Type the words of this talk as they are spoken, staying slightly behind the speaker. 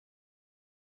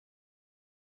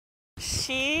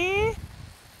She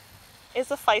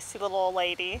is a feisty little old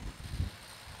lady.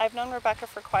 I've known Rebecca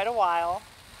for quite a while.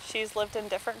 She's lived in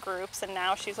different groups and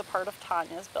now she's a part of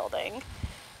Tanya's building.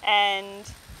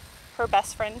 And her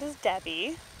best friend is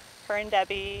Debbie. Her and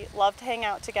Debbie love to hang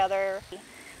out together.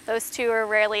 Those two are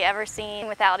rarely ever seen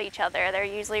without each other. They're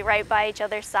usually right by each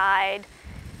other's side.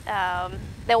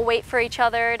 They'll wait for each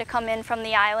other to come in from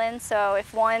the island, so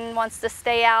if one wants to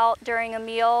stay out during a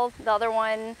meal, the other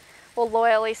one will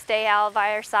loyally stay out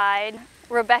by her side.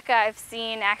 Rebecca, I've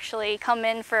seen actually come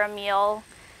in for a meal,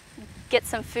 get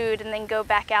some food, and then go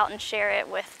back out and share it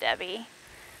with Debbie.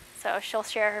 So she'll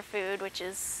share her food, which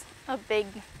is a big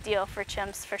deal for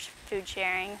chimps, for food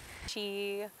sharing.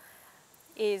 She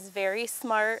is a very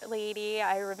smart lady.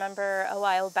 I remember a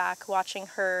while back watching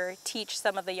her teach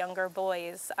some of the younger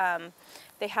boys.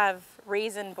 They have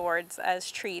raisin boards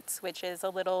as treats, which is a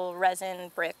little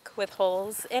resin brick with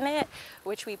holes in it,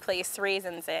 which we place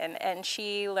raisins in, and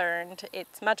she learned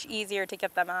it's much easier to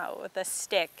get them out with a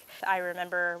stick. I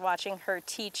remember watching her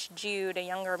teach Jude, a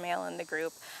younger male in the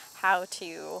group, how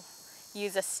to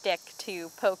use a stick to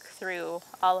poke through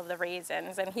all of the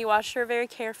raisins, and he watched her very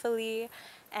carefully.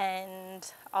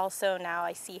 And also now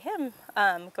I see him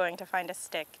going to find a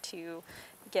stick to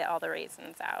get all the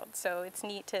raisins out. So it's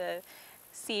neat to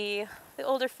see the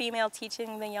older female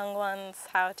teaching the young ones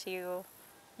how to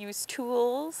use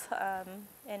tools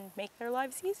and make their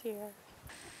lives easier.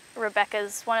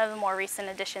 Rebecca's one of the more recent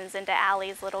additions into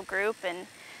Allie's little group, and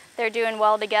they're doing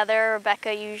well together.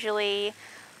 Rebecca usually,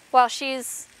 while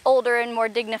she's older and more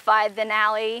dignified than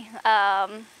Allie,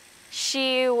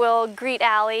 she will greet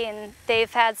Allie, and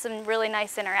they've had some really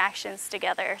nice interactions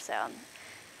together. So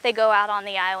they go out on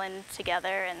the island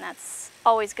together, and that's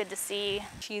always good to see.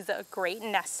 She's a great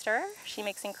nester. She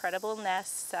makes incredible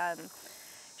nests.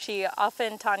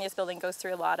 Tanya's building goes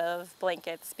through a lot of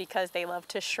blankets because they love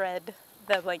to shred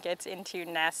the blankets into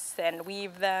nests and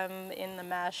weave them in the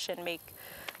mesh and make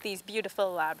these beautiful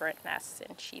elaborate nests,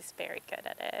 and she's very good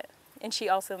at it. And she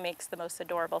also makes the most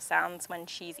adorable sounds when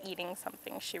she's eating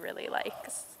something she really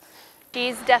likes.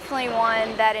 She's definitely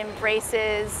one that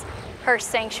embraces her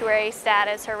sanctuary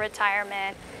status, her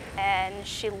retirement, and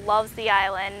she loves the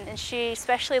island, and she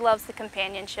especially loves the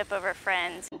companionship of her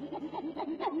friends.